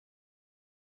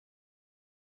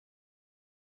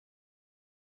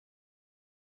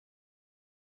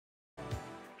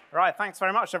Right, thanks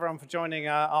very much everyone for joining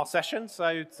our session.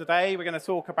 So today we're going to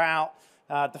talk about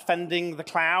defending the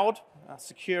cloud,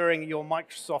 securing your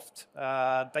Microsoft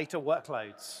data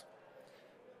workloads.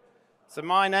 So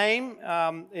my name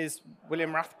is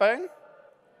William Rathbone.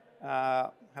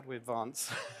 How do we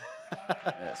advance?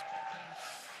 Yes.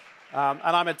 And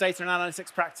I'm a data and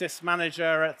analytics practice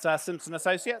manager at Simpsons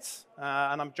Associates.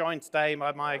 And I'm joined today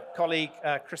by my colleague,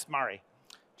 Chris Murray.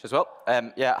 As well.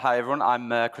 Hi everyone.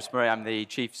 I'm Chris Murray. I'm the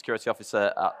Chief Security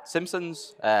Officer at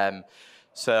Simpsons.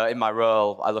 So in my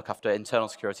role, I look after internal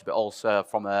security, but also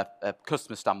from a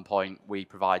customer standpoint, we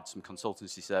provide some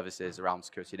consultancy services around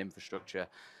security and infrastructure,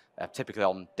 typically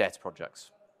on data projects.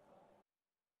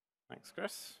 Thanks,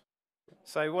 Chris.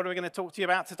 So what are we going to talk to you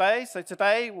about today? So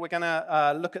today we're going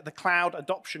to look at the cloud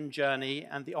adoption journey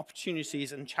and the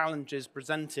opportunities and challenges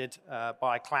presented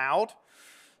by cloud.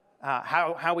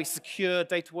 How we secure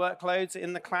data workloads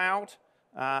in the cloud,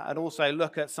 and also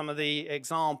look at some of the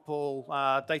example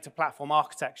data platform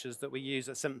architectures that we use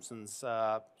at Simpsons,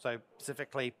 so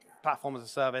specifically platform as a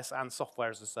service and software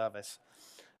as a service,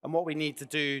 and what we need to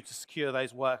do to secure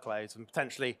those workloads, and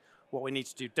potentially what we need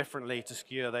to do differently to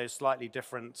secure those slightly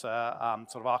different sort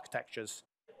of architectures,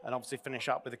 and obviously finish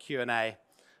up with a Q&A.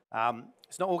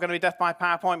 It's not all going to be death by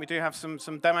PowerPoint. We do have some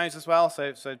demos as well,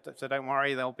 so don't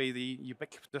worry. There'll be the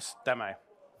ubiquitous demo.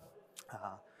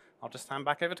 I'll just hand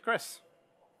back over to Chris.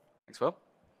 Thanks, Will.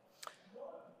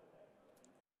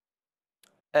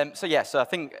 So I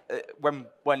think when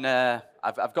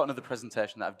I've got another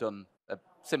presentation that I've done a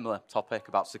similar topic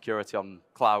about security on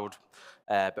cloud,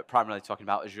 but primarily talking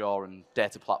about Azure and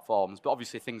data platforms. But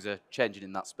obviously things are changing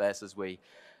in that space as we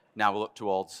now look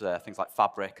towards things like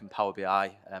Fabric and Power BI,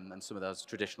 and some of those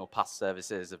traditional PaaS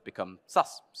services have become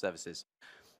SaaS services.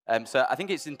 So I think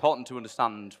it's important to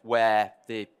understand where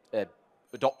the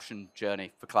adoption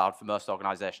journey for cloud for most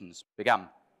organizations began.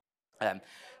 And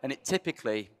it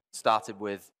typically started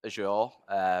with Azure.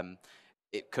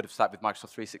 It could have started with Microsoft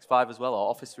 365 as well, or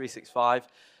Office 365,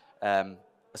 a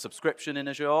subscription in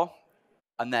Azure,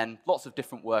 and then lots of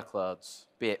different workloads,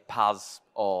 be it PaaS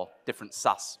or different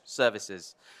SaaS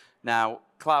services. Now,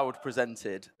 cloud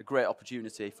presented a great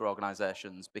opportunity for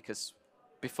organizations because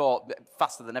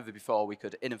faster than ever before, we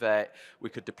could innovate,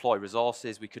 we could deploy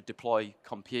resources, we could deploy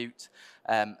compute,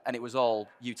 and it was all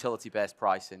utility-based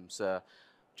pricing. So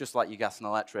just like your gas and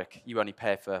electric, you only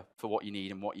pay for what you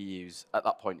need and what you use at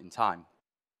that point in time.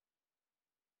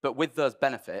 But with those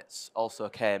benefits also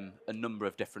came a number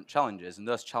of different challenges, and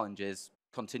those challenges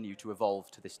continue to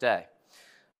evolve to this day.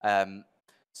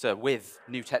 So with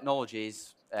new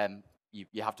technologies,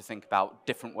 you have to think about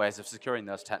different ways of securing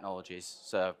those technologies.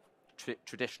 So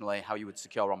traditionally, how you would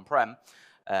secure on-prem,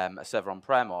 a server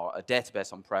on-prem or a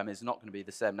database on-prem is not going to be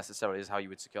the same necessarily as how you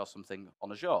would secure something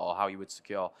on Azure or how you would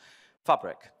secure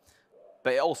Fabric.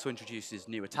 But it also introduces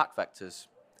new attack vectors.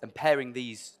 And pairing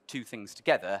these two things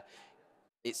together,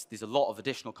 there's a lot of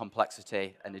additional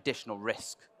complexity and additional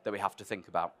risk that we have to think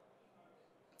about.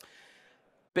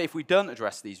 But if we don't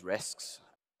address these risks,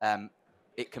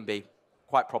 it can be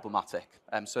quite problematic.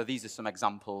 So these are some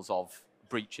examples of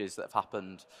breaches that have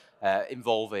happened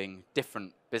involving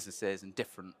different businesses and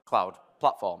different cloud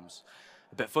platforms.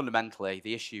 But fundamentally,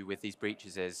 the issue with these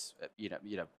breaches is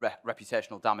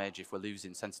reputational damage if we're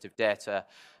losing sensitive data,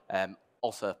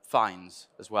 also fines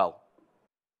as well.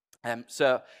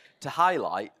 So to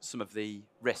highlight some of the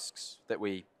risks that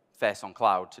we face on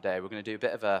cloud today, we're going to do a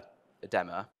bit of a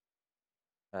demo.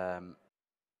 Or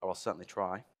I'll certainly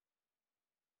try.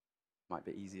 Might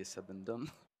be easier said than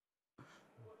done.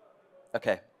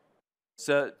 Okay.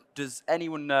 So does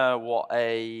anyone know what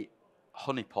a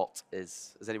honeypot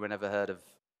is? Has anyone ever heard of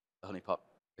a honeypot?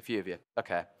 A few of you.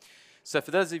 Okay. So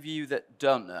for those of you that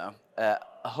don't know, a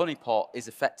honeypot is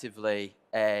effectively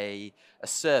a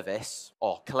service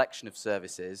or collection of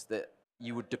services that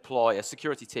you would deploy, a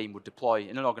security team would deploy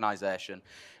in an organization,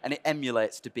 and it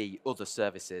emulates to be other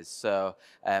services. So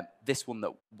this one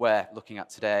that we're looking at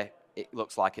today, it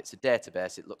looks like it's a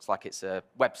database, it looks like it's a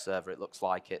web server, it looks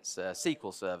like it's a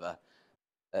SQL server,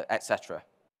 etc.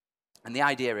 And the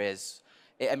idea is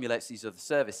it emulates these other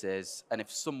services, and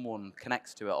if someone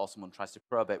connects to it or someone tries to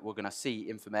probe it, we're going to see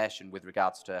information with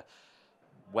regards to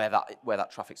where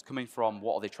that traffic's coming from,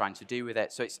 what are they trying to do with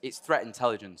it. So it's threat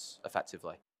intelligence,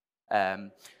 effectively.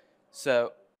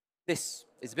 So this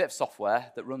is a bit of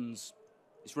software that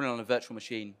it's running on a virtual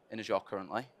machine in Azure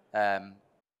currently.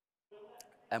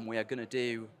 And we are going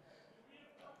to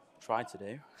try to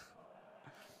do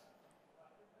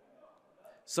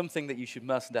something that you should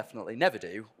most definitely never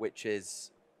do, which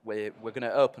is we're going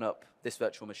to open up this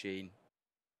virtual machine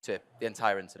to the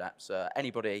entire internet. So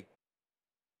anybody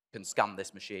can scan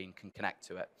this machine, can connect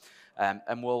to it.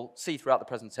 And we'll see throughout the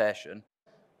presentation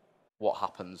what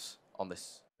happens on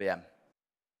this VM.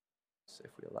 So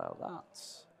if we allow that.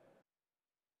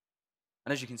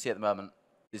 And as you can see at the moment,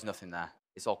 there's nothing there.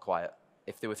 It's all quiet.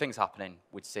 If there were things happening,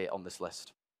 we'd see it on this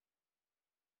list.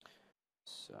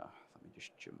 So let me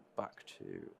just jump back to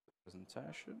the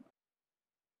presentation.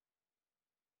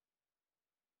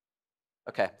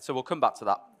 OK, so we'll come back to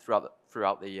that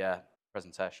throughout the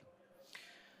presentation.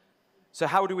 So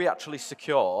how do we actually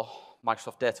secure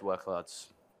Microsoft data workloads?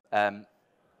 I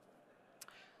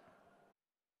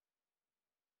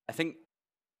think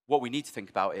what we need to think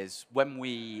about is when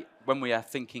we are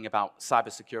thinking about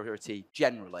cybersecurity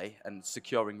generally and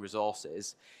securing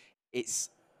resources,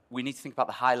 we need to think about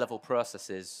the high-level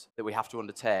processes that we have to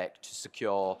undertake to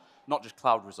secure not just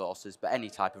cloud resources, but any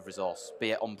type of resource,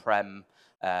 be it on-prem,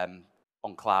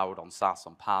 on cloud, on SaaS,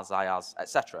 on PaaS, IaaS,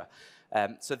 etc.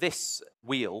 So this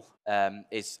wheel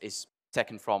is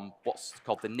taken from what's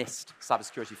called the NIST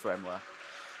cybersecurity framework.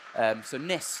 So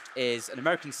NIST is an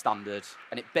American standard,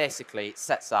 and it basically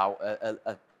sets out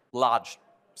a large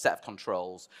set of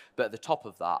controls, but at the top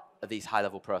of that are these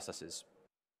high-level processes.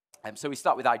 So we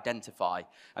start with identify,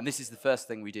 and this is the first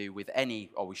thing we do with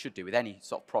any, or we should do with any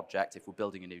sort of project if we're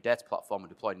building a new data platform or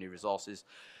deploying new resources.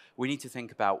 We need to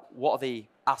think about what are the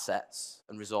assets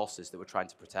and resources that we're trying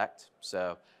to protect.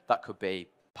 So that could be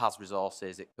PaaS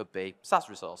resources, it could be SaaS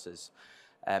resources.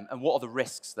 And what are the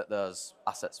risks that those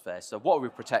assets face? So what are we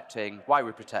protecting, why are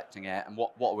we protecting it, and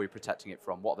what are we protecting it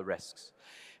from? What are the risks?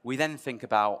 We then think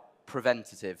about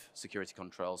preventative security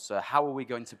controls. So how are we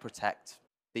going to protect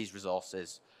these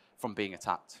resources from being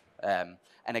attacked? An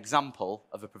example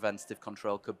of a preventative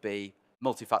control could be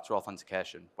multi-factor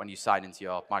authentication when you sign into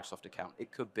your Microsoft account.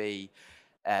 It could be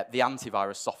the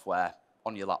antivirus software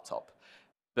on your laptop.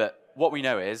 But what we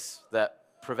know is that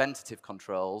preventative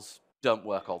controls don't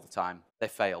work all the time. They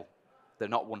fail. They're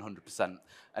not 100%.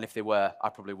 And if they were, I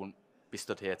probably wouldn't be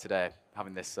stood here today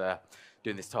having this,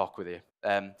 doing this talk with you.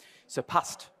 So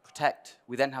past protect,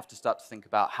 we then have to start to think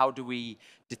about how do we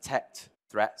detect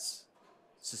threats,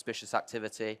 suspicious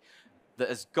activity that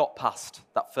has got past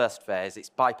that first phase. It's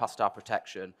bypassed our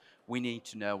protection. We need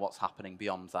to know what's happening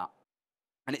beyond that.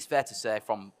 And it's fair to say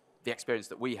from the experience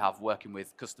that we have working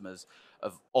with customers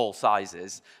of all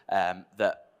sizes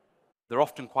that they're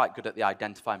often quite good at the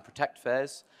identify and protect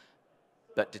phase,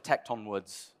 but detect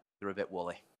onwards, they're a bit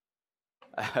woolly,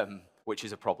 which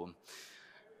is a problem.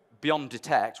 Beyond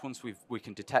detect, once we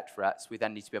can detect threats, we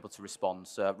then need to be able to respond.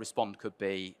 So respond could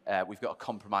be, we've got a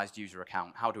compromised user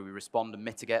account. How do we respond and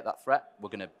mitigate that threat? We're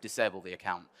going to disable the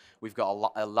account. We've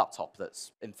got a laptop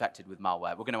that's infected with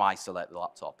malware. We're going to isolate the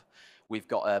laptop. We've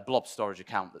got a blob storage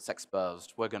account that's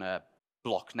exposed. We're going to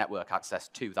block network access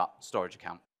to that storage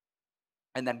account.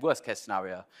 And then worst case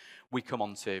scenario, we come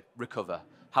on to recover.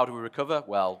 How do we recover?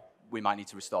 Well, we might need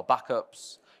to restore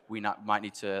backups. We might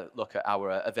need to look at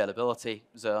our availability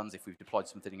zones if we've deployed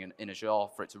something in Azure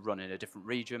for it to run in a different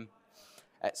region,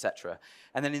 etc.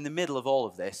 And then in the middle of all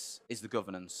of this is the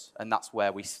governance, and that's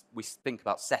where we think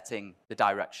about setting the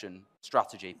direction,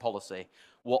 strategy, policy.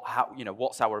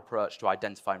 What's our approach to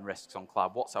identifying risks on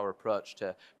cloud? What's our approach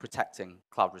to protecting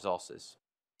cloud resources?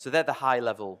 So they're the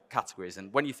high-level categories,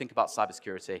 and when you think about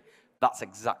cybersecurity, that's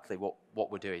exactly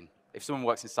what we're doing. If someone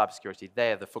works in cybersecurity,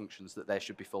 they are the functions that they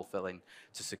should be fulfilling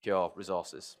to secure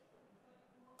resources.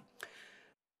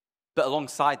 But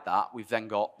alongside that, we've then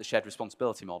got the shared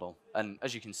responsibility model. And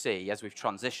as you can see, as we've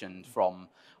transitioned from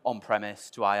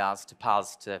on-premise to IaaS to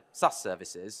PaaS to SaaS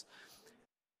services,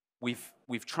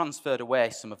 we've transferred away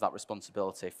some of that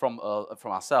responsibility from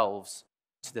ourselves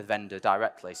to the vendor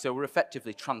directly. So we're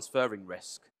effectively transferring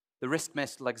risk. The risk may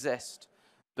still exist,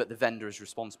 but the vendor is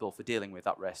responsible for dealing with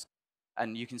that risk.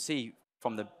 And you can see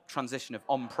from the transition of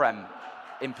on-prem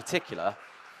in particular,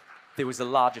 there was a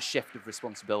larger shift of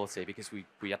responsibility because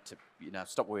we had to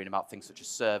stop worrying about things such as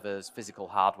servers, physical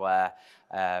hardware,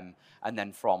 and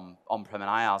then from on-prem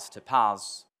and IaaS to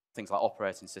PaaS, things like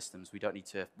operating systems, we don't need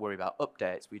to worry about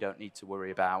updates. We don't need to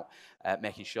worry about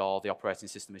making sure the operating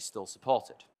system is still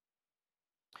supported.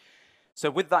 So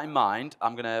with that in mind,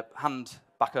 I'm going to hand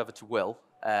back over to Will,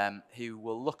 who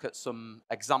will look at some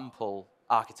example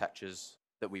architectures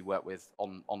that we work with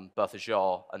on both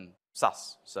Azure and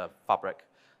SaaS, so Fabric,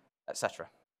 etc.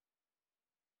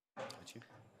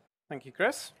 Thank you,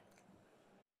 Chris.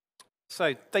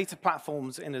 So data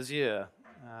platforms in Azure.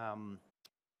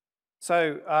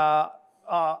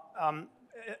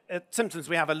 at Simpsons,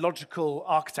 we have a logical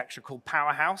architecture called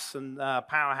Powerhouse, and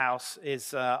Powerhouse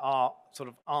is our sort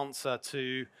of answer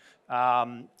to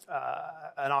an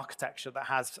architecture that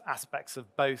has aspects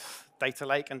of both data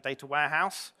lake and data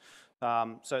warehouse.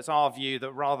 So it's our view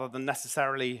that rather than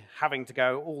necessarily having to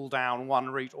go all down one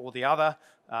route or the other,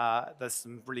 there's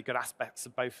some really good aspects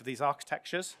of both of these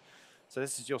architectures. So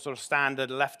this is your sort of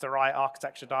standard left to right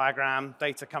architecture diagram,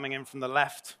 data coming in from the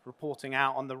left, reporting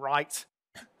out on the right.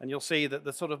 And you'll see that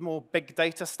the sort of more big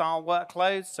data style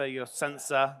workloads, so your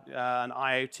sensor and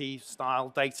IoT style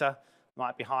data,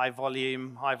 might be high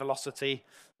volume, high velocity,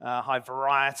 high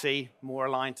variety, more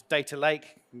aligned to data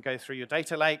lake. You can go through your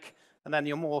data lake. And then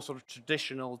your more sort of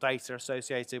traditional data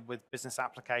associated with business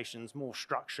applications, more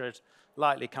structured,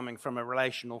 likely coming from a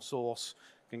relational source,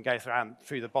 can go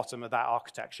through the bottom of that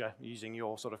architecture using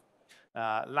your sort of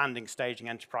landing staging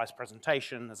enterprise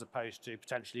presentation as opposed to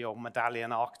potentially your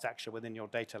medallion architecture within your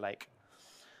data lake.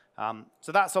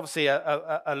 So that's obviously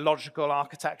a logical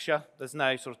architecture. There's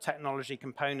no sort of technology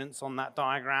components on that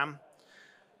diagram.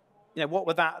 You know, what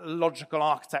would that logical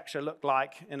architecture look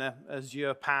like in an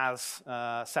Azure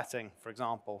PaaS setting, for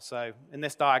example? So in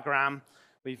this diagram,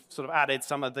 we've sort of added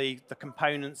some of the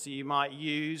components that you might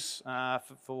use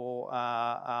for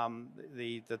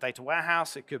the data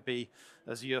warehouse. It could be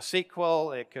Azure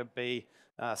SQL. It could be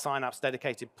Synapse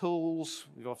dedicated pools.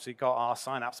 We've obviously got our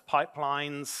Synapse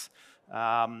pipelines,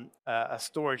 a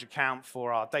storage account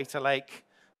for our data lake,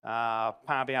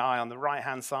 Power BI on the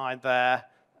right-hand side there,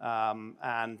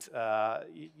 and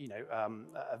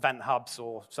event hubs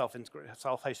or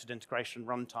self-hosted integration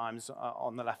runtimes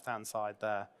on the left-hand side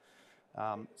there.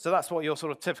 So that's what your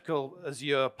sort of typical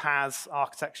Azure PaaS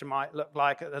architecture might look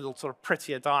like. A little sort of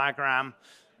prettier diagram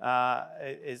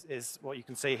is what you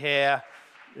can see here.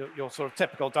 Your sort of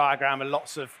typical diagram with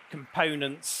lots of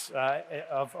components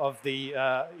of the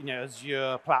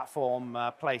Azure platform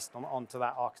placed onto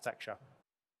that architecture.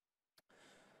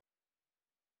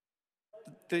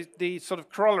 The sort of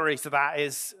corollary to that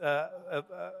is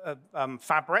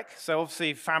Fabric. So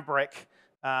obviously Fabric,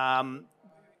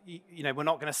 we're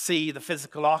not going to see the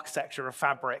physical architecture of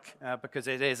Fabric because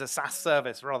it is a SaaS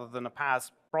service rather than a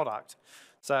PaaS product.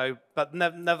 So, but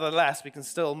nevertheless, we can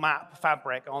still map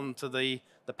Fabric onto the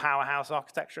Powerhouse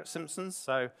architecture at Simpsons.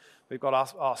 So we've got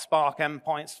our Spark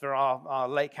endpoints for our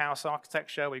Lakehouse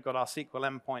architecture. We've got our SQL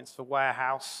endpoints for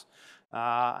Warehouse.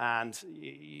 And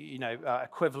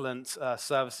equivalent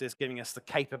services giving us the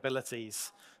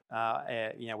capabilities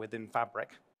within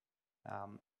Fabric.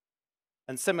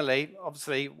 And similarly,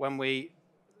 obviously, when we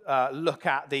look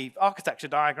at the architecture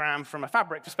diagram from a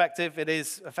Fabric perspective, it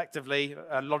is effectively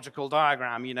a logical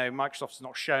diagram. You know, Microsoft's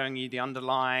not showing you the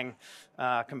underlying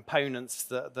components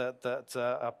that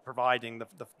are providing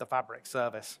the Fabric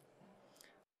service.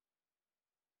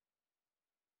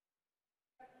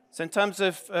 So in terms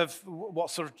of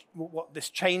what this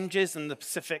changes and the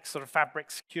specific sort of Fabric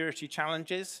security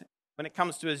challenges, when it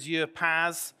comes to Azure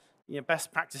PaaS,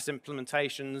 best practice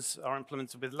implementations are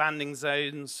implemented with landing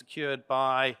zones secured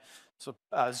by sort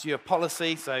of Azure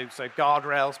policy, so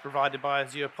guardrails provided by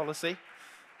Azure policy,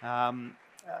 but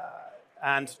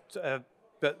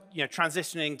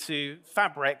transitioning to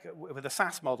Fabric with a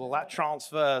SaaS model that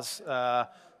transfers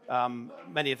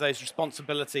many of those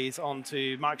responsibilities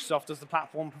onto Microsoft as the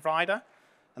platform provider.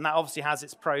 And that obviously has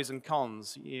its pros and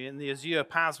cons. In the Azure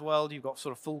PaaS world, you've got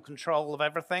sort of full control of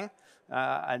everything,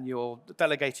 and you're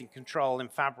delegating control in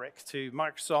Fabric to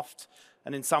Microsoft.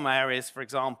 And in some areas, for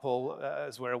example,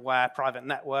 as we're aware, private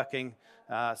networking,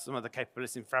 some of the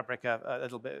capabilities in Fabric are a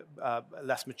little bit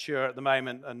less mature at the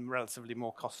moment and relatively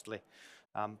more costly.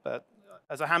 But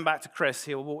as I hand back to Chris,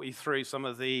 he'll walk you through some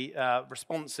of the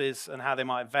responses and how they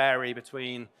might vary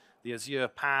between the Azure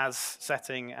PaaS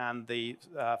setting and the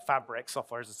Fabric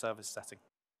software as a service setting.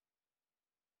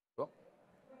 Cool.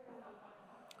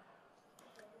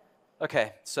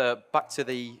 OK, so back to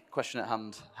the question at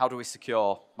hand. How do we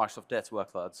secure Microsoft data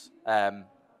workloads?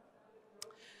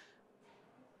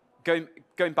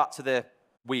 Going back to the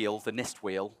wheel, the NIST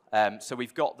wheel, so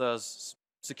we've got those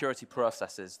security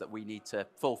processes that we need to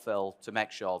fulfill to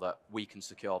make sure that we can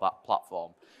secure that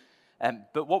platform.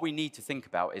 But what we need to think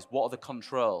about is what are the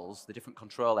controls, the different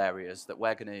control areas that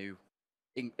we're going to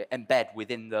embed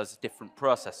within those different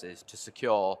processes to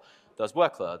secure those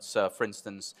workloads. So for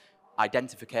instance,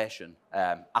 identification,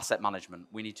 asset management.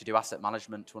 We need to do asset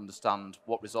management to understand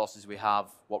what resources we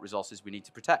have, what resources we need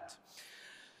to protect.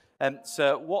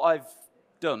 So what I've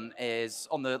done is,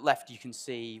 on the left, you can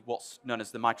see what's known as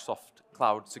the Microsoft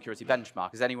Cloud Security Benchmark.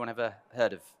 Has anyone ever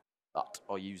heard of that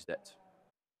or used it?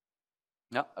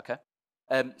 No? OK.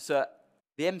 So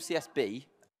the MCSB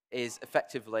is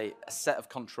effectively a set of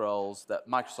controls that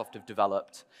Microsoft have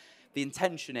developed. The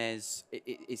intention is,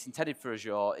 it's intended for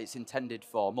Azure, it's intended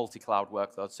for multi-cloud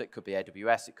workloads, so it could be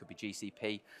AWS, it could be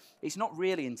GCP. It's not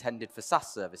really intended for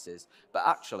SaaS services, but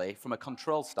actually, from a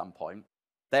control standpoint,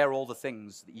 they're all the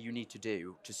things that you need to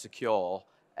do to secure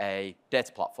a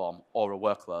data platform or a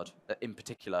workload, in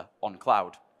particular on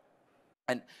cloud.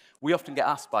 And we often get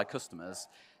asked by customers,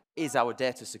 is our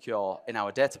data secure in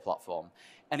our data platform?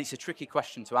 And it's a tricky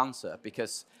question to answer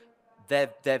because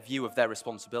their view of their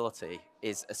responsibility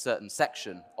is a certain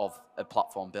section of a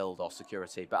platform build or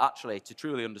security. But actually, to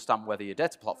truly understand whether your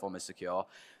data platform is secure,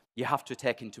 you have to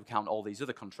take into account all these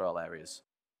other control areas.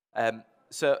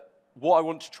 So what I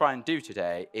want to try and do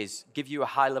today is give you a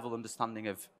high-level understanding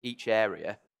of each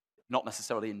area, not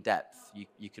necessarily in depth.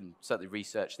 You can certainly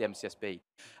research the MCSB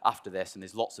after this, and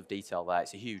there's lots of detail there.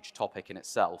 It's a huge topic in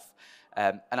itself.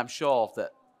 And I'm sure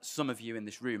that some of you in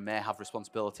this room may have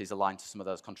responsibilities aligned to some of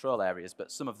those control areas,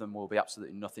 but some of them will be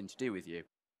absolutely nothing to do with you.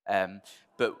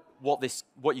 But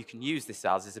what you can use this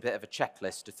as is a bit of a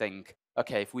checklist to think,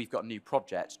 okay, if we've got a new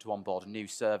project to onboard a new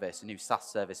service, a new SaaS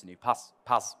service, a new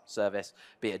PaaS service,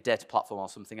 be it a data platform or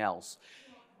something else,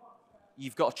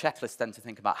 you've got a checklist then to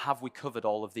think about, have we covered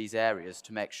all of these areas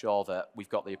to make sure that we've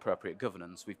got the appropriate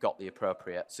governance, we've got the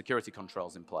appropriate security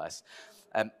controls in place.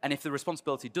 And if the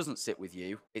responsibility doesn't sit with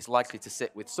you, it's likely to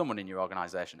sit with someone in your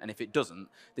organization. And if it doesn't,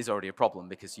 there's already a problem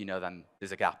because you know then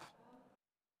there's a gap.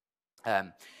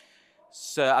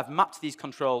 So I've mapped these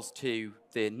controls to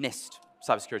the NIST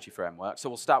cybersecurity framework. So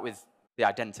we'll start with the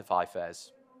identify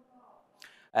phase.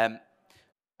 I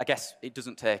guess it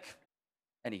doesn't take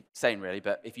any saying really,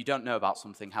 but if you don't know about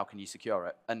something, how can you secure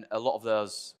it? And a lot of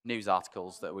those news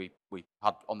articles that we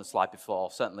had on the slide before,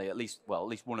 certainly at least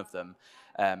one of them,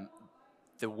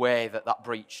 the way that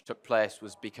breach took place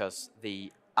was because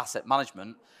the asset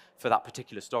management for that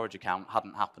particular storage account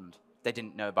hadn't happened. They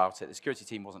didn't know about it. The security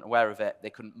team wasn't aware of it. They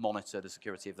couldn't monitor the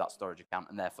security of that storage account,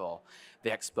 and therefore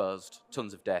they exposed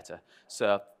tons of data.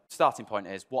 So starting point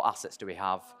is, what assets do we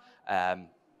have, and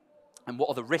what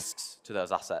are the risks to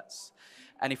those assets?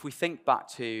 And if we think back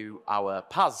to our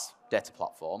PaaS data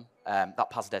platform,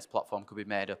 that PaaS data platform could be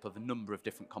made up of a number of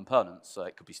different components. So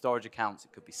it could be storage accounts,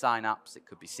 it could be sign-ups, it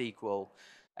could be SQL,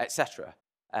 etc.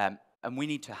 And we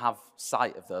need to have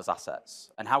sight of those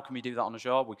assets. And how can we do that on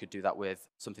Azure? We could do that with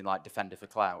something like Defender for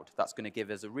Cloud. That's going to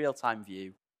give us a real-time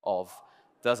view of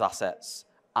those assets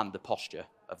and the posture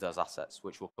of those assets,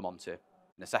 which we'll come on to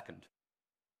in a second.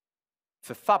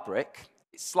 For Fabric,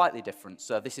 it's slightly different.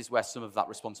 So this is where some of that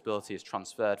responsibility is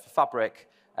transferred. For Fabric,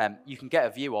 you can get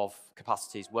a view of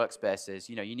capacities, workspaces.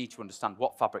 You need to understand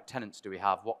what Fabric tenants do we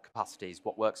have, what capacities,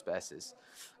 what workspaces,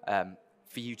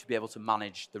 for you to be able to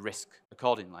manage the risk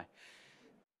accordingly.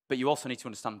 But you also need to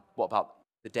understand what about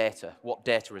the data, what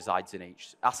data resides in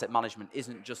each. Asset management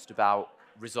isn't just about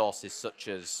resources such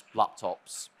as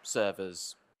laptops,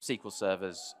 servers, SQL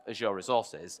servers, Azure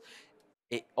resources.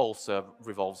 It also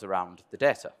revolves around the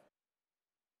data.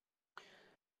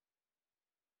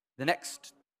 The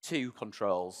next two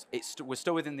controls, we're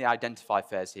still within the identify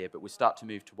phase here, but we start to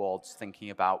move towards thinking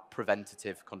about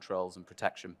preventative controls and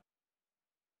protection.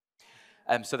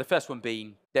 So the first one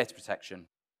being data protection,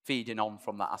 feeding on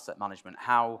from that asset management.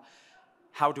 How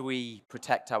do we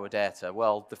protect our data?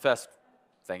 Well, the first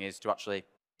thing is to actually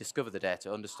discover the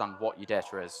data, understand what your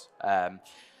data is.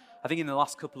 I think in the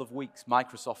last couple of weeks,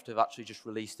 Microsoft have actually just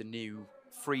released a new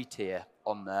free tier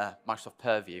on Microsoft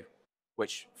Purview,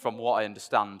 which, from what I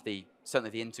understand,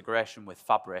 certainly the integration with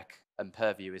Fabric and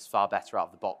Purview is far better out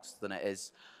of the box than it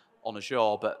is on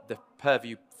Azure. But the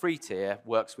Purview free tier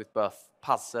works with both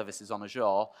PaaS services on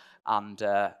Azure and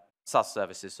SaaS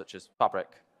services such as Fabric.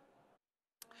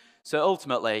 So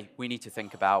ultimately, we need to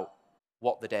think about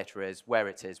what the data is, where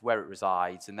it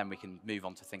resides, and then we can move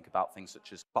on to think about things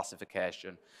such as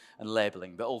classification and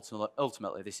labeling. But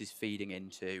ultimately, this is feeding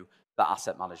into that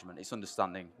asset management. It's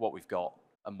understanding what we've got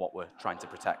and what we're trying to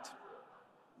protect.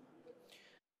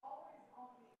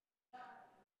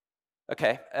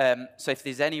 Okay, so if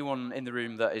there's anyone in the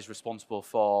room that is responsible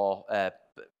for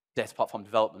data platform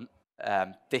development,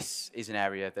 this is an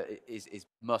area that is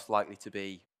most likely to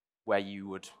be where you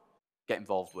would get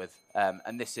involved with.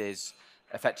 And this is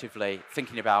effectively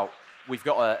thinking about, we've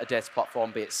got a data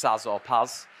platform, be it SaaS or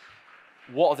PaaS.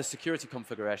 What are the security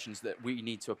configurations that we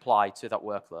need to apply to that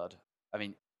workload? I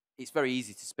mean, it's very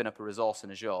easy to spin up a resource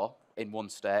in Azure in one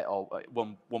state or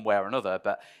one way or another,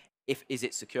 but is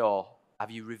it secure? Have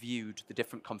you reviewed the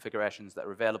different configurations that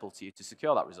are available to you to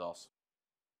secure that resource?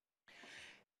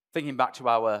 Thinking back to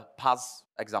our PaaS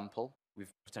example,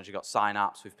 we've potentially got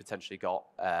sign-ups, we've potentially got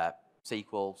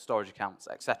SQL, storage accounts,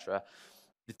 etc.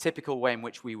 The typical way in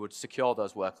which we would secure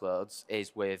those workloads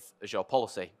is with Azure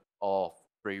Policy or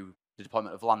through the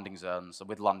deployment of landing zones. And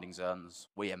with landing zones,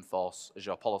 we enforce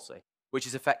Azure Policy, which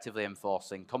is effectively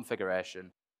enforcing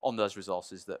configuration on those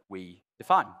resources that we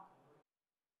define.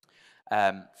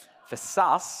 For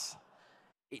SaaS,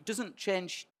 it doesn't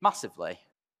change massively.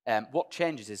 What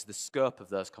changes is the scope of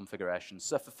those configurations.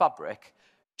 So for Fabric,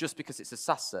 just because it's a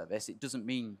SaaS service, it doesn't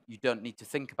mean you don't need to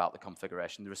think about the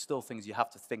configuration. There are still things you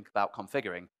have to think about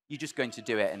configuring. You're just going to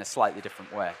do it in a slightly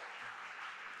different way.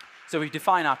 So we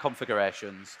define our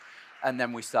configurations, and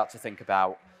then we start to think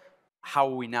about how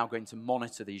are we now going to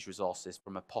monitor these resources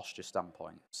from a posture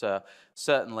standpoint. So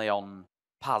certainly on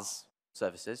PaaS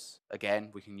services, again,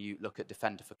 we can look at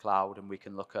Defender for Cloud, and we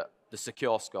can look at the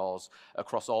secure scores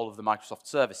across all of the Microsoft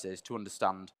services to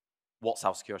understand what's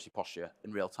our security posture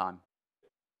in real time.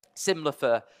 Similar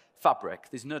for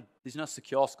Fabric. There's no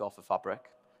secure score for Fabric.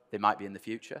 They might be in the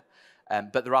future.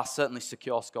 But there are certainly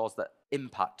secure scores that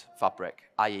impact Fabric,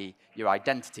 i.e. your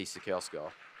identity secure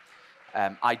score.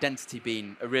 Identity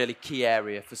being a really key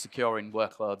area for securing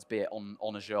workloads, be it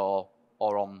on Azure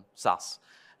or on SaaS.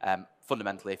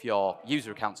 Fundamentally, if your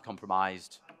user account's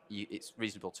compromised, it's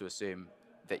reasonable to assume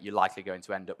that you're likely going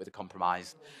to end up with a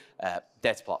compromised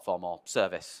data platform or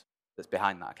service that's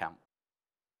behind that account.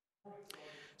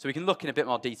 So we can look in a bit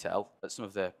more detail at some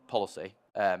of the policy.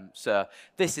 So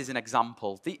this is an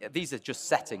example. These are just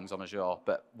settings on Azure,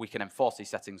 but we can enforce these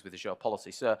settings with Azure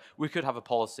policy. So we could have a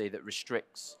policy that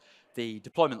restricts the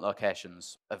deployment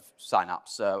locations of signups.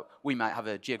 So we might have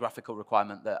a geographical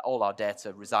requirement that all our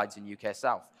data resides in UK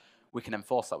South. We can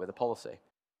enforce that with a policy.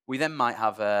 We then might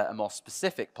have a more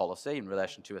specific policy in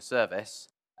relation to a service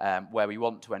where we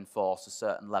want to enforce a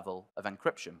certain level of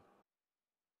encryption.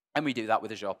 And we do that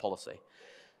with Azure policy.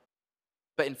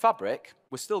 But in Fabric,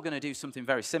 we're still going to do something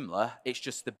very similar. It's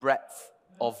just the breadth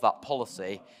of that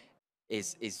policy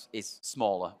is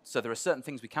smaller. So there are certain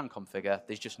things we can configure.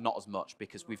 There's just not as much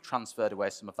because we've transferred away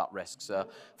some of that risk. So,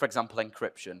 for example,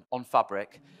 encryption. On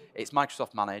Fabric, it's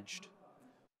Microsoft managed,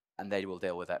 and they will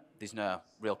deal with it. There's no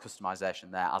real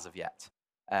customization there as of yet.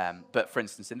 But for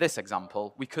instance, in this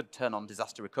example, we could turn on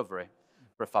disaster recovery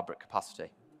for a Fabric capacity.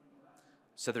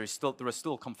 So there are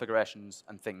still configurations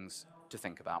and things to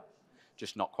think about,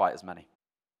 just not quite as many.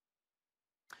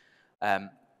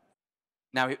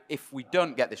 Now, if we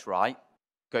don't get this right,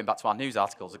 going back to our news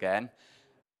articles again,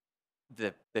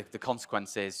 the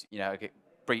consequences,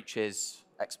 breaches,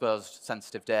 exposed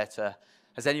sensitive data.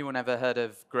 Has anyone ever heard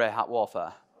of grey hat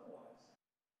warfare?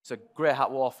 So grey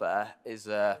hat warfare is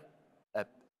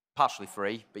partially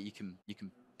free, but you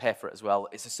can pay for it as well.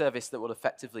 It's a service that will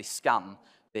effectively scan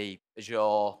the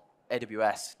Azure,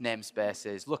 AWS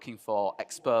namespaces, looking for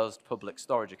exposed public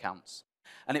storage accounts.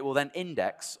 And it will then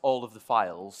index all of the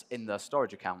files in those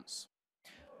storage accounts.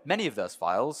 Many of those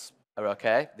files are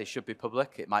okay. They should be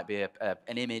public. It might be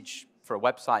an image for a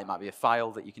website. It might be a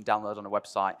file that you can download on a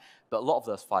website. But a lot of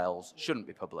those files shouldn't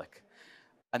be public.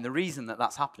 And the reason that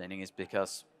that's happening is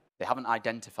because they haven't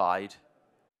identified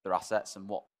their assets and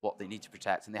what they need to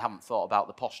protect, and they haven't thought about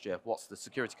the posture. What's the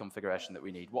security configuration that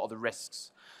we need? What are the risks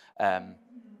that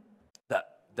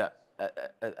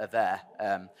are there?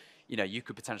 You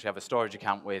could potentially have a storage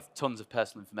account with tons of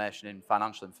personal information and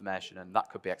financial information, and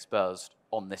that could be exposed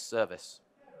on this service.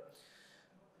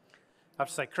 I have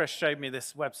to say, Chris showed me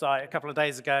this website a couple of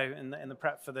days ago in the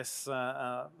prep for this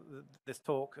this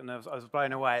talk, and I was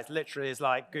blown away. It literally is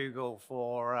like Google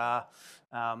for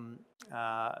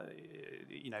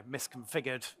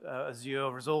misconfigured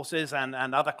Azure resources and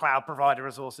other cloud provider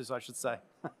resources, I should say.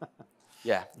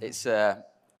 Yeah,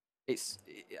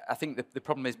 I think the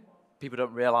problem is people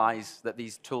don't realize that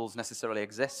these tools necessarily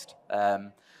exist.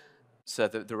 So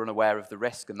that they're unaware of the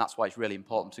risk, and that's why it's really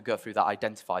important to go through that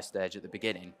identify stage at the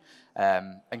beginning.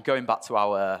 And going back to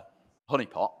our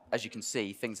honeypot, as you can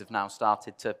see, things have now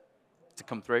started to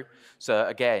come through. So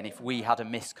again, if we had a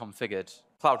misconfigured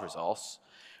cloud resource,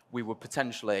 we would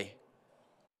potentially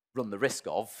run the risk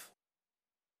of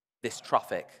this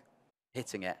traffic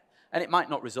hitting it. And it might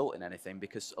not result in anything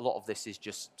because a lot of this is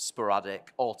just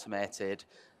sporadic, automated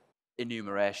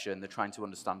enumeration. They're trying to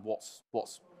understand what's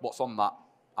on that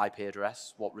IP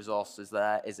address, what resource is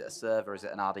there, is it a server, is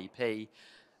it an RDP,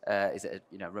 is it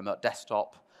a remote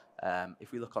desktop?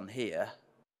 If we look on here,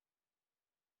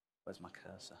 where's my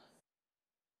cursor?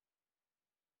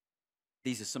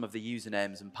 These are some of the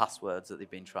usernames and passwords that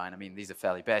they've been trying. I mean, these are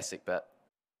fairly basic, but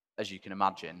as you can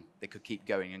imagine, they could keep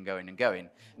going and going and going.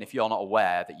 And if you're not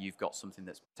aware that you've got something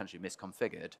that's potentially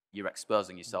misconfigured, you're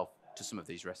exposing yourself to some of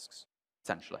these risks,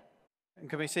 potentially. And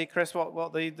can we see, Chris,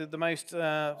 what the most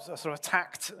sort of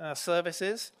attacked service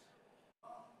is?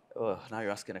 Oh, now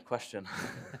you're asking a question.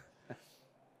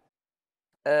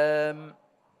 We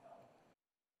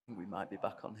might be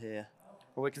back on here.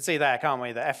 Well, we can see there, can't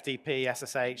we? The FTP,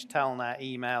 SSH, Telnet,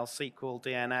 email, SQL,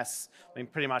 DNS. I mean,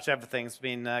 pretty much everything's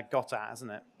been got at,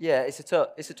 hasn't it? Yeah, it's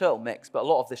a total mix, but a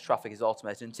lot of this traffic is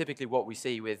automated. And typically what we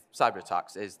see with cyber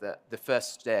attacks is that the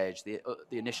first stage, the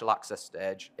initial access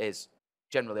stage, is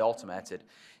generally automated.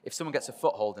 If someone gets a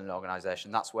foothold in an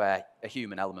organization, that's where a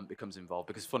human element becomes involved,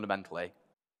 because fundamentally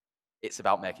it's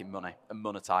about making money and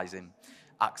monetizing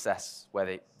access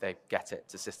where they get it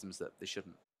to systems that they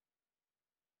shouldn't.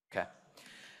 Okay.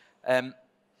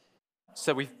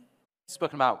 So we've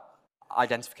spoken about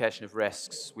identification of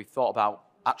risks. We've thought about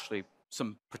actually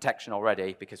some protection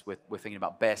already, because we're thinking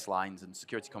about baselines and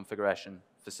security configuration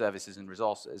for services and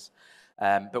resources.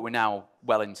 But we're now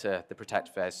well into the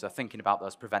protect phase, so thinking about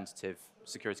those preventative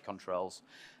security controls.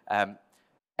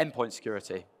 Endpoint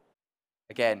security.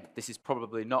 Again, this is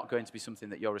probably not going to be something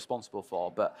that you're responsible for,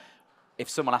 but if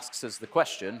someone asks us the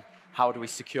question, how do we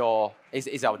secure,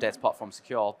 is our data platform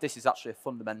secure? This is actually a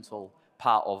fundamental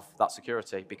part of that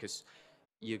security, because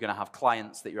you're going to have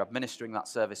clients that you're administering that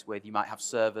service with. You might have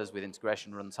servers with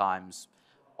integration runtimes,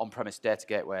 on-premise data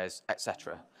gateways,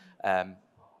 etc.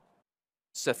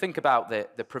 So think about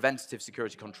the preventative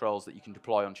security controls that you can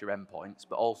deploy onto your endpoints,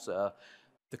 but also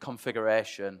the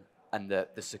configuration and the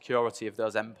security of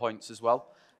those endpoints as well.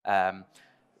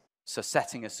 So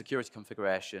setting a security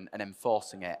configuration and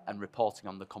enforcing it and reporting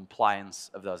on the compliance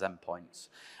of those endpoints.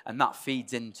 And that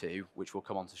feeds into, which we'll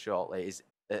come on to shortly, is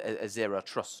a zero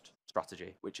trust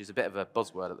strategy, which is a bit of a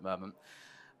buzzword at the moment,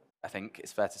 I think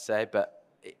it's fair to say, but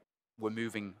we're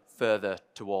moving further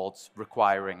towards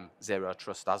requiring zero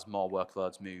trust as more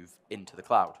workloads move into the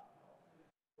cloud.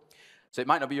 So it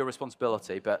might not be your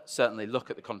responsibility, but certainly look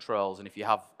at the controls, and if you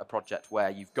have a project where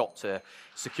you've got to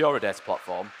secure a data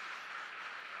platform,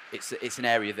 it's an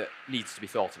area that needs to be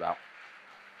thought about.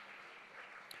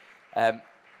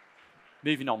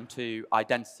 Moving on to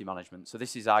identity management. So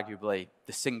this is arguably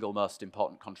the single most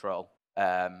important control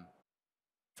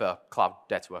for cloud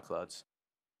data workloads.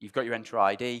 You've got your Enter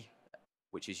ID,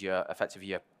 which is effectively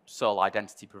your sole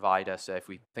identity provider. So if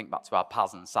we think back to our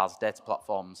PaaS and SaaS data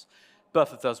platforms,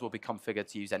 both of those will be configured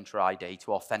to use Enter ID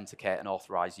to authenticate and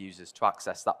authorize users to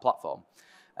access that platform.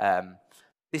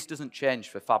 This doesn't change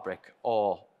for Fabric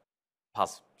or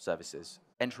PaaS services.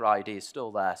 Enter ID is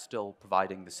still there, still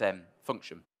providing the same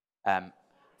function.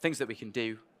 Things that we can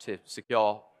do to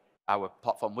secure our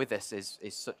platform with this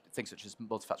is things such as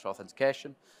multi-factor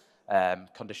authentication,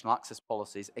 conditional access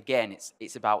policies. Again,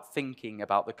 it's about thinking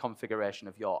about the configuration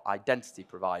of your identity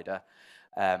provider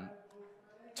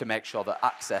to make sure that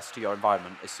access to your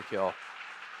environment is secure.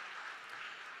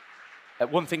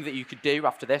 One thing that you could do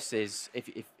after this is,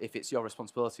 if it's your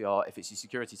responsibility or if it's your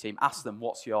security team, ask them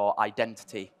what's your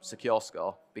identity secure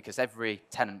score, because every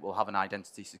tenant will have an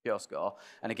identity secure score.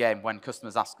 And again, when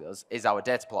customers ask us, is our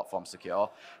data platform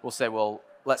secure? We'll say, well,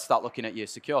 let's start looking at your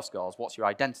secure scores. What's your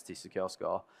identity secure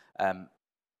score?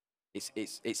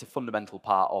 It's a fundamental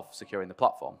part of securing the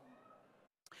platform.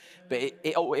 But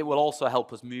it will also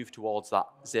help us move towards that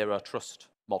zero trust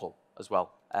model as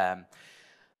well.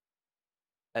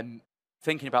 And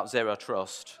thinking about zero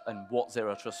trust and what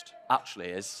zero trust actually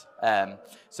is.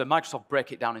 So Microsoft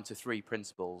break it down into 3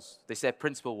 principles. They say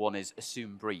principle 1 is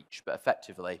assume breach, but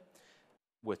effectively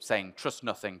we're saying trust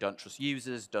nothing, don't trust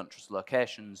users, don't trust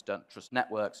locations, don't trust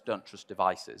networks, don't trust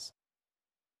devices.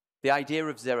 The idea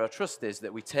of zero trust is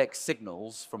that we take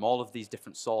signals from all of these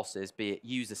different sources, be it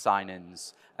user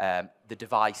sign-ins, the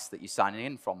device that you're signing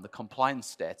in from, the compliance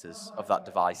status of that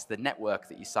device, the network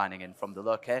that you're signing in from, the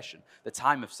location, the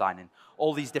time of signing,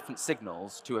 all these different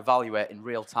signals to evaluate in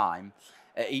real time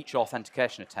at each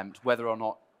authentication attempt whether or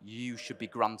not you should be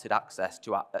granted access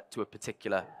to a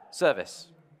particular service.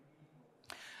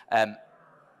 And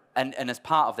as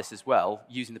part of this as well,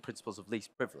 using the principles of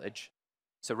least privilege,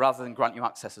 so rather than grant you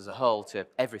access as a whole to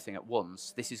everything at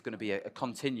once, this is going to be a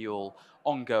continual,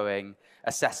 ongoing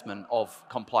assessment of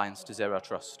compliance to zero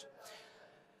trust.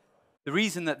 The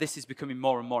reason that this is becoming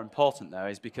more and more important, though,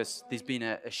 is because there's been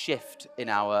a shift in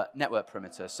our network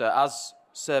perimeter. So as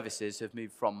services have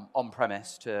moved from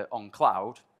on-premise to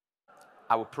on-cloud,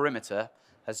 our perimeter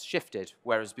has shifted,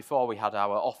 whereas before we had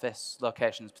our office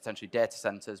locations, potentially data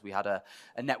centers, we had a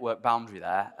network boundary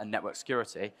there and network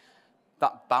security.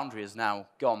 That boundary is now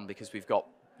gone because we've got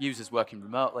users working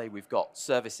remotely, we've got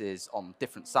services on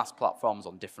different SaaS platforms,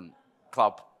 on different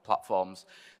cloud platforms.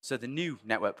 So the new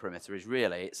network perimeter is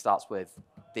really, it starts with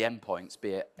the endpoints,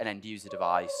 be it an end user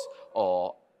device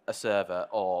or a server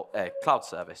or a cloud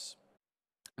service.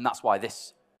 And that's why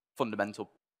this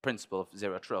fundamental principle of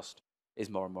zero trust is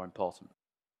more and more important.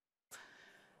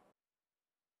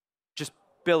 Just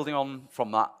building on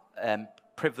from that,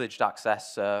 privileged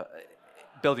access,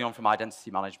 building on from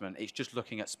identity management, it's just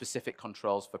looking at specific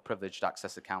controls for privileged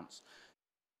access accounts.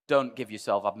 Don't give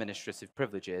yourself administrative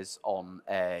privileges on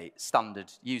a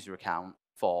standard user account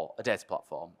for a data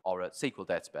platform or a SQL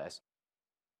database.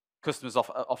 Customers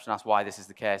often ask why this is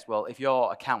the case. Well, if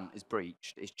your account is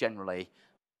breached, it's generally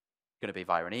going to be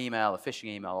via an email, a phishing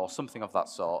email, or something of that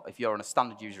sort. If you're on a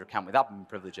standard user account with admin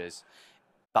privileges,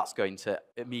 that's going to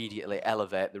immediately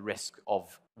elevate the risk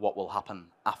of what will happen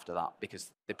after that,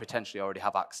 because they potentially already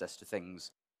have access to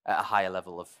things at a higher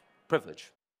level of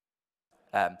privilege.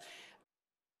 But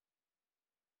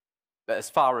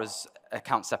as far as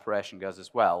account separation goes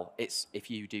as well, if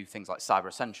you do things like Cyber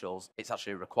Essentials, it's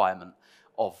actually a requirement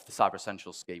of the Cyber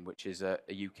Essentials scheme, which is a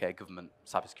UK government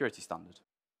cybersecurity standard.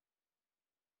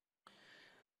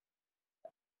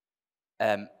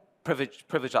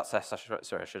 Privileged access, I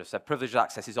should have said, privileged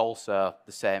access is also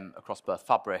the same across both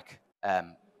Fabric,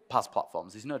 PaaS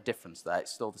platforms. There's no difference there.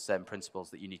 It's still the same principles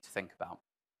that you need to think about.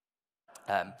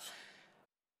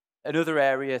 Another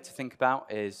area to think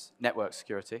about is network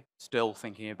security, still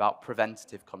thinking about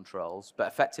preventative controls, but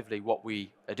effectively what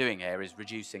we are doing here is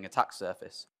reducing attack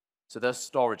surface. So those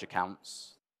storage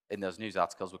accounts in those news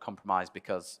articles were compromised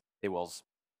because there was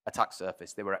attack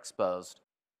surface, they were exposed.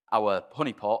 Our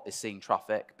honeypot is seeing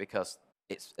traffic because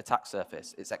its attack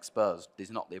surface, it's exposed. There's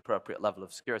not the appropriate level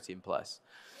of security in place.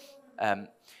 So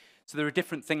there are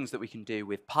different things that we can do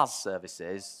with PaaS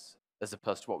services as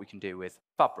opposed to what we can do with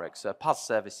Fabric. So PaaS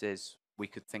services, we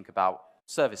could think about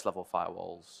service level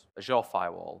firewalls, Azure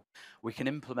firewall. We can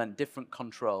implement different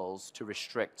controls to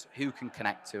restrict who can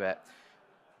connect to it.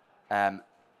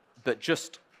 But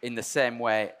just in the same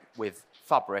way with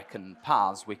Fabric and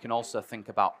PaaS, we can also think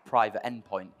about private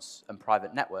endpoints and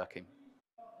private networking.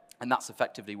 And that's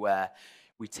effectively where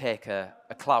we take a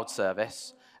cloud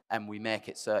service and we make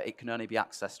it so it can only be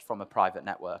accessed from a private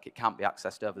network. It can't be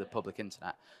accessed over the public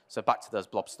internet. So back to those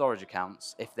blob storage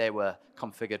accounts, if they were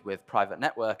configured with private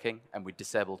networking and we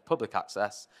disabled public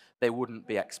access, they wouldn't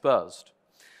be exposed.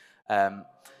 Private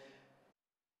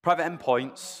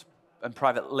endpoints and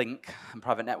private link and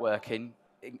private networking,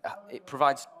 it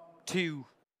provides two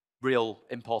real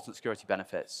important security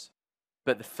benefits.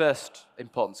 But the first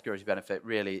important security benefit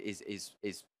really is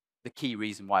the key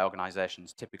reason why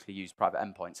organizations typically use private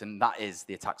endpoints, and that is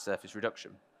the attack surface reduction.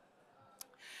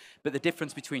 But the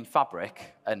difference between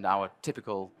Fabric and our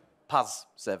typical PaaS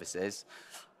services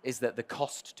is that the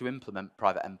cost to implement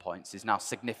private endpoints is now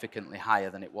significantly higher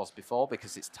than it was before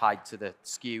because it's tied to the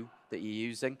SKU that you're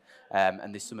using,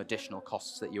 and there's some additional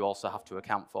costs that you also have to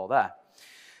account for there.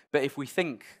 But if we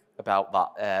think about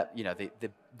that,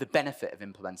 the benefit of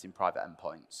implementing private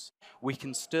endpoints, we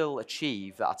can still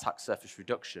achieve that attack surface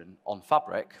reduction on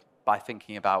Fabric by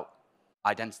thinking about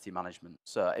identity management.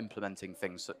 So implementing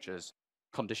things such as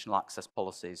conditional access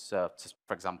policies. So,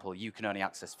 for example, you can only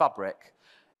access Fabric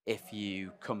if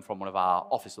you come from one of our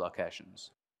office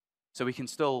locations. So we can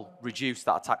still reduce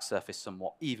that attack surface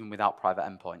somewhat, even without private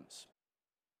endpoints.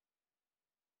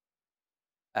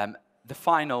 The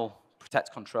final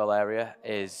protect control area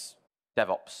is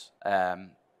DevOps.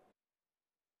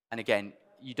 And again,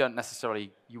 you won't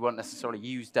necessarily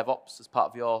use DevOps as part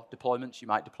of your deployments. You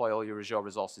might deploy all your Azure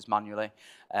resources manually,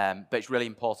 but it's really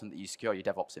important that you secure your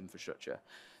DevOps infrastructure.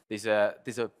 There's a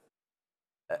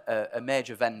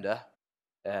major vendor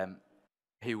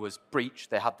who was breached.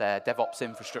 They had their DevOps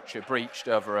infrastructure breached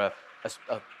over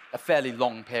a fairly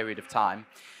long period of time.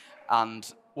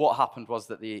 And what happened was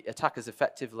that the attackers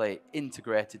effectively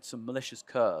integrated some malicious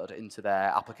code into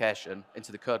their application,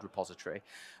 into the code repository.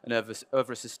 And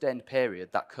over a sustained period,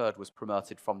 that code was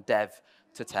promoted from dev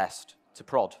to test to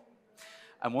prod.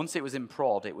 And once it was in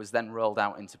prod, it was then rolled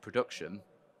out into production.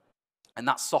 And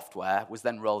that software was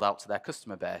then rolled out to their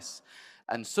customer base.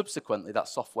 And subsequently, that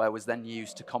software was then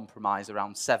used to compromise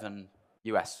around 7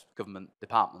 US government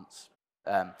departments.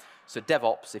 So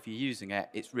DevOps, if you're using it,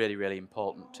 it's really, really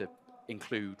important to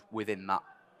include within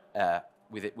that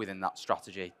within that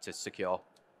strategy to secure.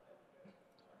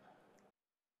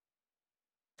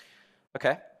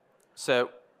 Okay, so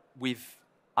we've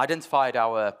identified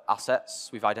our assets,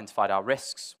 we've identified our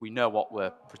risks, we know what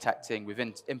we're protecting, we've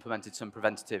implemented some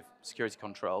preventative security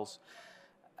controls,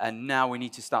 and now we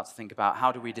need to start to think about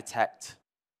how do we detect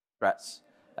threats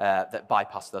that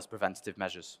bypass those preventative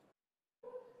measures.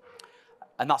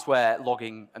 And that's where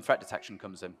logging and threat detection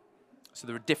comes in. So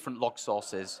there are different log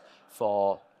sources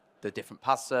for the different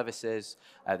PaaS services,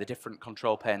 the different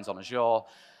control planes on Azure,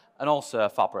 and also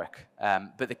Fabric.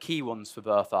 But the key ones for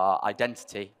both are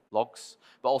identity logs,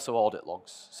 but also audit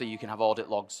logs. So you can have audit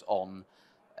logs on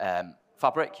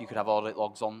Fabric, you could have audit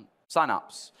logs on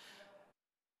Synapse.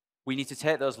 We need to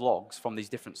take those logs from these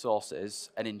different sources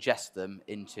and ingest them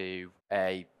into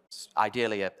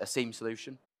ideally a SIEM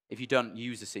solution. If you don't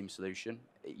use a SIEM solution,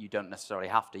 you don't necessarily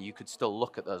have to. You could still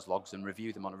look at those logs and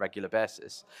review them on a regular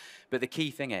basis. But the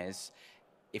key thing is,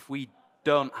 if we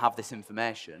don't have this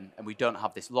information and we don't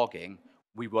have this logging,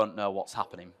 we won't know what's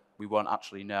happening. We won't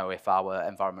actually know if our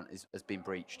environment has been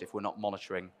breached, if we're not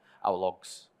monitoring our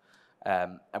logs.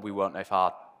 And we won't know if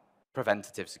our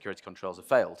preventative security controls have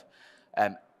failed.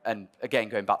 And again,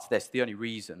 going back to this, the only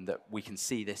reason that we can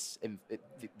see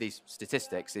these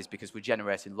statistics is because we're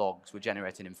generating logs, we're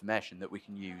generating information that we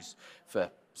can use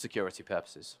for security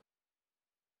purposes.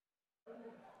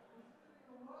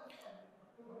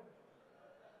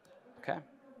 Okay.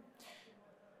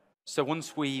 So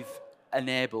once we've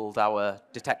enabled our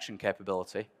detection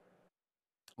capability,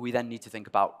 we then need to think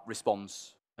about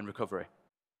response and recovery.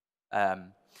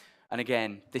 And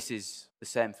again, this is the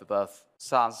same for both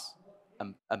SaaS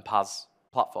and PaaS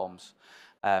platforms.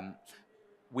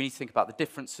 We need to think about the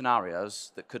different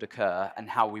scenarios that could occur and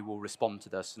how we will respond to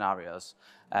those scenarios.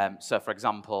 So for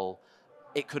example,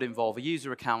 it could involve a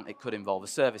user account, it could involve a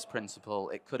service principal,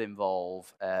 it could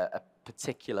involve a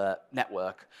particular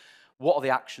network. What are the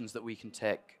actions that we can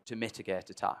take to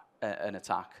mitigate an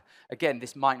attack? Again,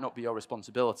 this might not be your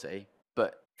responsibility,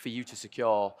 but for you to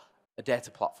secure a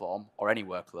data platform or any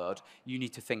workload, you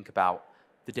need to think about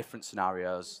the different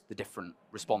scenarios, the different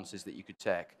responses that you could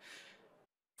take.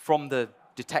 From the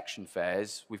detection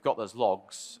phase, we've got those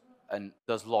logs, and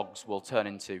those logs will turn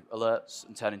into alerts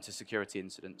and turn into security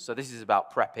incidents. So this is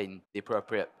about prepping the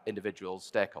appropriate individuals,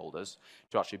 stakeholders,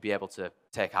 to actually be able to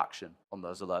take action on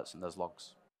those alerts and those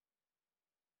logs.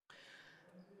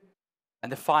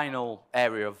 And the final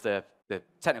area of the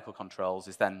technical controls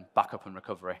is then backup and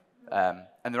recovery.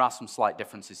 And there are some slight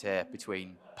differences here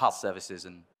between PaaS services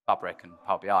and Fabric and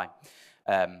Power BI.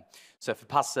 So for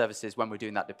PaaS services, when we're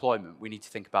doing that deployment, we need to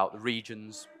think about the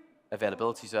regions,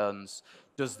 availability zones.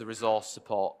 Does the resource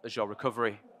support Azure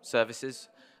recovery services?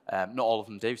 Not all of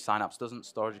them do. Synapse doesn't.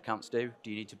 Storage accounts do. Do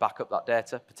you need to back up that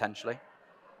data? Potentially.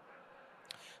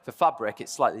 For Fabric,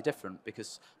 it's slightly different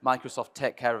because Microsoft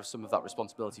take care of some of that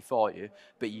responsibility for you,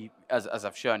 but as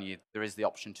I've shown you, there is the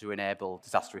option to enable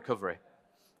disaster recovery.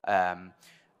 And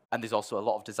there's also a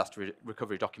lot of disaster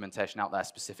recovery documentation out there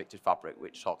specific to Fabric,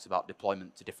 which talks about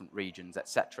deployment to different regions,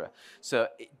 etc. So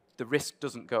the risk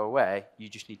doesn't go away, you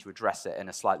just need to address it in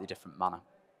a slightly different manner.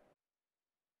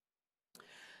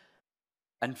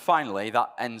 And finally,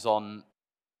 that ends on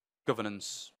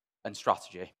governance and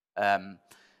strategy.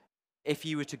 If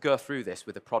you were to go through this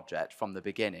with a project from the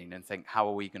beginning and think, how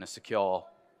are we going to secure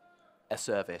a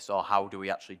service, or how do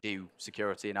we actually do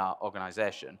security in our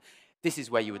organization, this is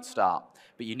where you would start,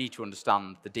 but you need to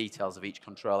understand the details of each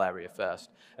control area first.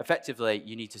 Effectively,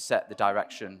 you need to set the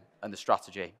direction and the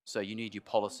strategy. So you need your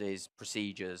policies,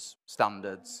 procedures,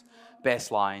 standards,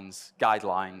 baselines,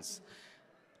 guidelines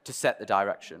to set the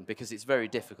direction, because it's very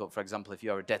difficult, for example, if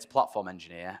you're a data platform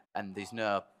engineer and there's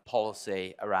no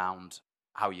policy around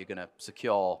how you're going to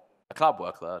secure a cloud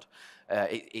workload.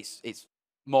 It's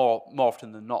more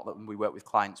often than not that when we work with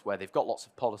clients where they've got lots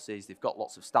of policies, they've got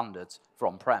lots of standards for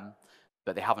on-prem,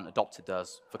 but they haven't adopted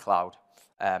those for cloud.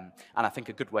 And I think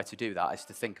a good way to do that is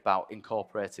to think about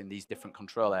incorporating these different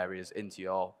control areas into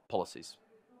your policies.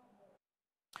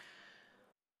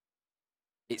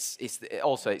 It's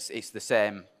the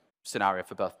same scenario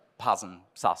for both PaaS and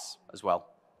SaaS as well.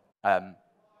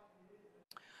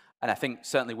 And I think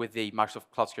certainly with the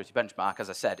Microsoft Cloud Security Benchmark, as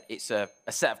I said, it's a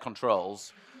set of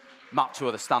controls mapped to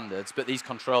other standards, but these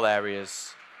control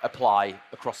areas apply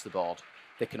across the board.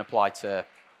 They can apply to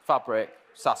Fabric,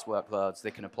 SaaS workloads, they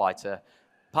can apply to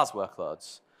PaaS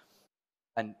workloads.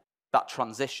 And that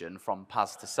transition from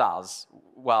PaaS to SaaS,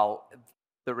 well,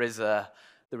 there is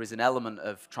an element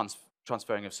of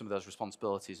transferring of some of those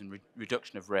responsibilities and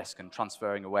reduction of risk and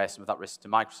transferring away some of that risk to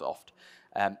Microsoft.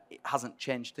 It hasn't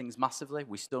changed things massively.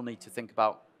 We still need to think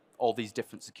about all these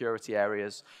different security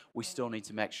areas. We still need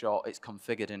to make sure it's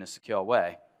configured in a secure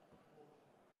way.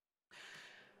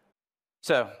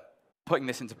 So, putting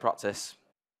this into practice,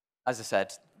 as I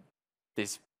said,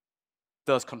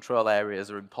 those control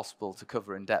areas are impossible to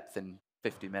cover in depth in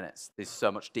 50 minutes. There's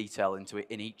so much detail into it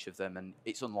in each of them, and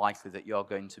it's unlikely that you're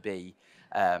going to be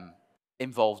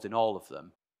involved in all of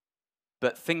them.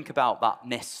 But think about that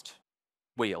NIST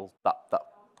wheel, that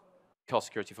core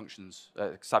security functions,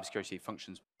 cybersecurity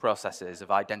functions processes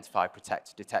of identify,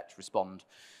 protect, detect, respond,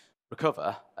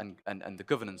 recover, and the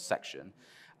governance section.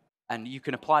 And you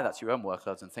can apply that to your own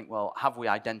workloads and think, well, have we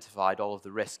identified all of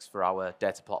the risks for our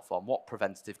data platform? What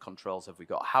preventative controls have we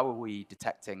got? How are we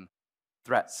detecting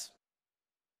threats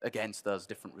against those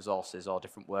different resources or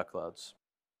different workloads?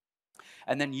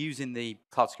 And then using the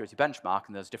cloud security benchmark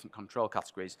and those different control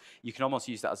categories, you can almost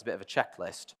use that as a bit of a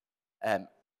checklist.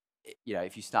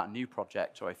 If you start a new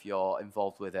project or if you're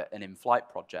involved with an in-flight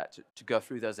project, to go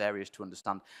through those areas to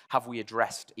understand, have we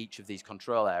addressed each of these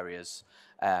control areas?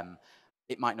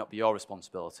 It might not be your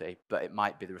responsibility, but it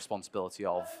might be the responsibility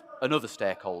of another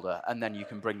stakeholder, and then you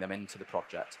can bring them into the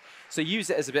project. So use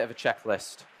it as a bit of a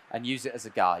checklist and use it as a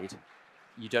guide.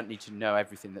 You don't need to know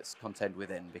everything that's contained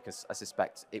within, because I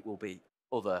suspect it will be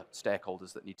other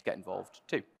stakeholders that need to get involved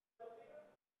too.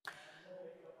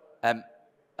 And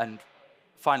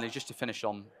finally, just to finish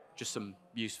on just some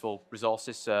useful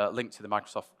resources, link to the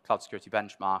Microsoft Cloud Security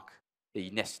Benchmark,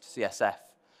 the NIST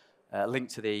CSF, link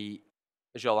to the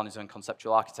Azure on its own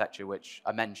conceptual architecture, which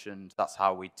I mentioned. That's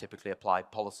how we typically apply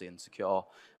policy and secure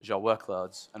Azure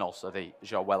workloads, and also the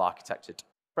Azure well-architected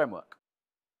framework.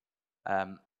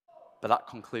 But that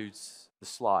concludes the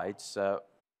slides. So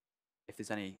if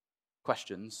there's any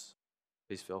questions,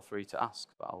 please feel free to ask.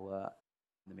 But I'll,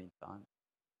 in the meantime,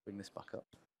 bring this back up.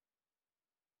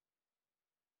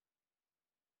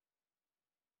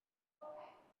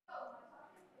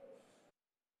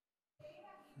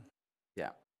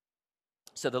 Yeah.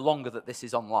 So the longer that this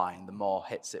is online, the more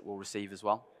hits it will receive as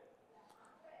well.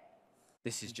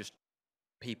 This is just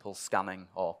people scanning,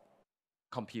 or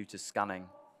computers scanning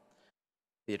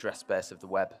the address space of the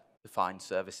web to find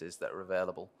services that are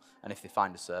available. And if they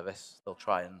find a service, they'll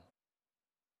try and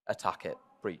attack it,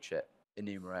 breach it,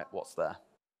 enumerate what's there.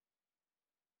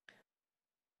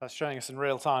 That's showing us in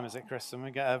real time, is it, Chris? And we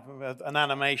get an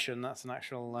animation. That's an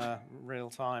actual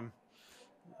real-time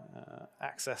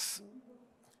access.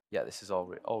 Yeah, this is all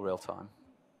real time.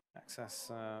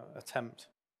 Access attempt.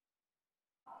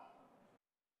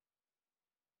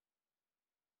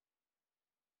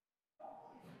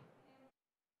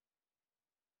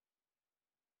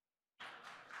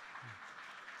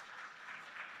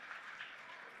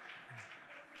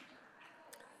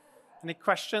 Any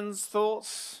questions,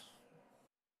 thoughts?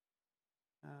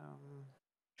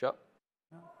 Sure.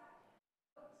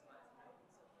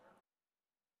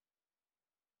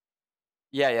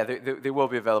 Yeah, they will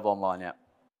be available online, yeah.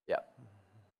 Yeah.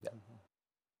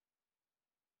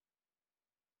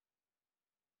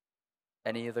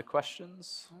 Any other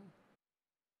questions?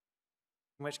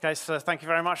 In which case, thank you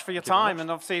very much for your time, and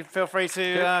obviously feel free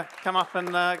to come up and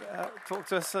talk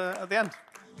to us at the end.